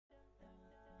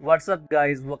WhatsApp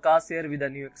guys, Waqas here with a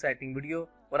new exciting video.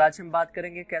 और आज हम बात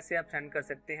करेंगे कैसे आप सेंड कर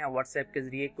सकते हैं व्हाट्सएप के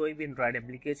जरिए कोई भी एंड्रॉयड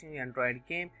एप्लीकेशन या एंड्रॉयड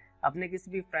गेम अपने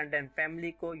किसी भी फ्रेंड एंड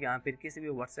फैमिली को या फिर किसी भी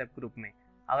व्हाट्सएप ग्रुप में।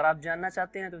 अगर आप जानना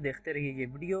चाहते हैं तो देखते रहिए ये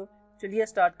वीडियो। चलिए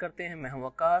स्टार्ट करते हैं। मैं हूं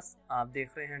वकास, आप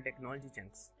देख रहे हैं technology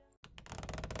chunks.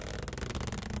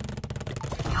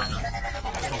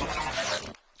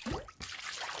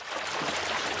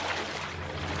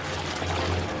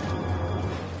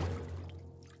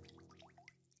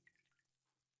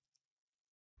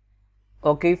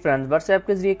 Okay friends, WhatsApp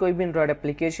के जरिए कोई भी एंड्रॉयड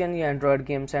एप्लीकेशन या एंड्रॉयड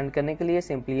गेम सेंड करने के लिए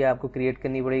सिंपली आपको क्रिएट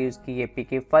करनी पड़ेगी उसकी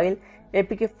APK file.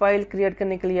 APK file create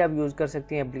करने के लिए आप यूज कर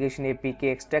सकते हैं एप्लीकेशन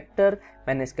एपीके एक्सट्रैक्टर।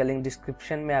 मैंने इसका लिंक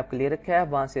डिस्क्रिप्शन में आपके लिए रखा है,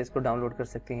 वहां से इसको डाउनलोड कर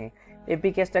सकते हैं।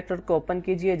 एपीके एक्सट्रैक्टर को ओपन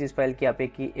कीजिए। जिस फाइल की आप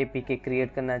एपीके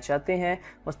क्रिएट करना चाहते हैं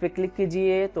उस पर क्लिक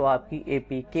कीजिए तो आपकी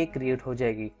एपीके क्रिएट हो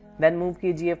जाएगी। देन मूव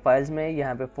कीजिए फाइल्स में।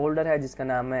 यहाँ पे फोल्डर है जिसका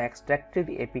नाम है एक्सट्रैक्टेड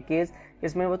एपीकेस।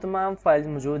 इसमें वो तमाम फाइल्स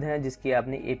मौजूद हैं जिसकी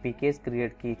आपने एपीकेस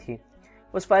क्रिएट की थी।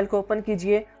 उस फाइल को ओपन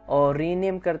कीजिए और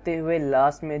रीनेम करते हुए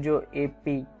लास्ट में जो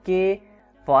एपीके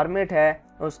फॉर्मेट है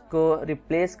उसको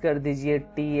रिप्लेस कर दीजिए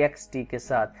txt के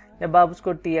साथ। जब आप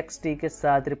उसको txt के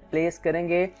साथ रिप्लेस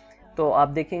करेंगे तो आप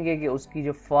देखेंगे कि उसकी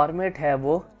जो फॉर्मेट है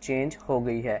वो चेंज हो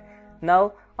गई है। नाउ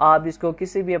आप इसको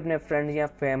किसी भी अपने फ्रेंड या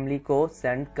फैमिली को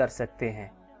सेंड कर सकते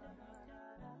हैं।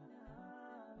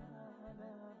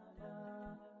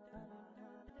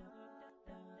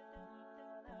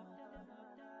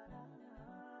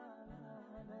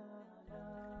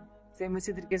 सेम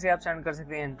इसी तरीके से आप सेंड कर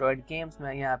सकते हैं एंड्रॉयड गेम्स।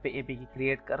 मैं यहाँ पे एपीके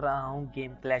क्रिएट कर रहा हूँ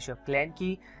गेम क्लैश ऑफ क्लैन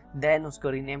की। देन उसको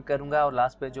रीनेम करूंगा और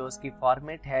लास्ट पे जो उसकी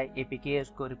फॉर्मेट है एपीके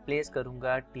उसको रिप्लेस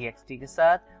करूंगा txt के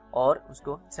साथ और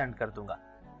उसको सेंड कर दूंगा।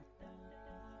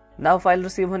 नाउ फाइल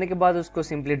रिसीव होने के बाद उसको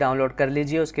सिंपली डाउनलोड कर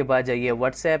लीजिए। उसके बाद जाइए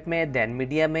व्हाट्सएप में, देन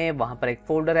मीडिया में। वहां पर एक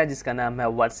फोल्डर है जिसका नाम है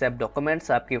व्हाट्सएप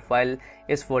डॉक्यूमेंट्स। आपकी फाइल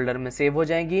इस फोल्डर में सेव हो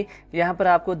जाएंगी। यहाँ पर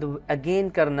आपको अगेन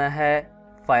करना है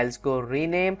फाइल्स को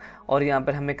रीनेम और यहाँ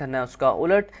पर हमें करना है उसका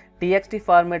उलट। txt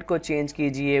फॉर्मेट को चेंज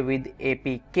कीजिए विद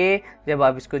एपीके। जब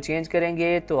आप इसको चेंज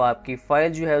करेंगे तो आपकी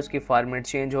फाइल जो है उसकी फॉर्मेट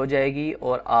चेंज हो जाएगी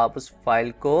और आप उस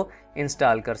फाइल को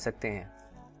इंस्टॉल कर सकते हैं।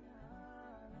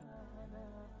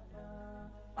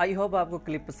 आई होप आपको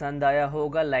क्लिप पसंद आया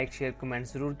होगा। लाइक शेयर कमेंट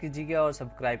जरूर कीजिएगा और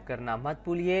सब्सक्राइब करना मत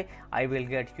भूलिए। I will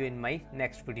get you in my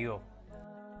next video.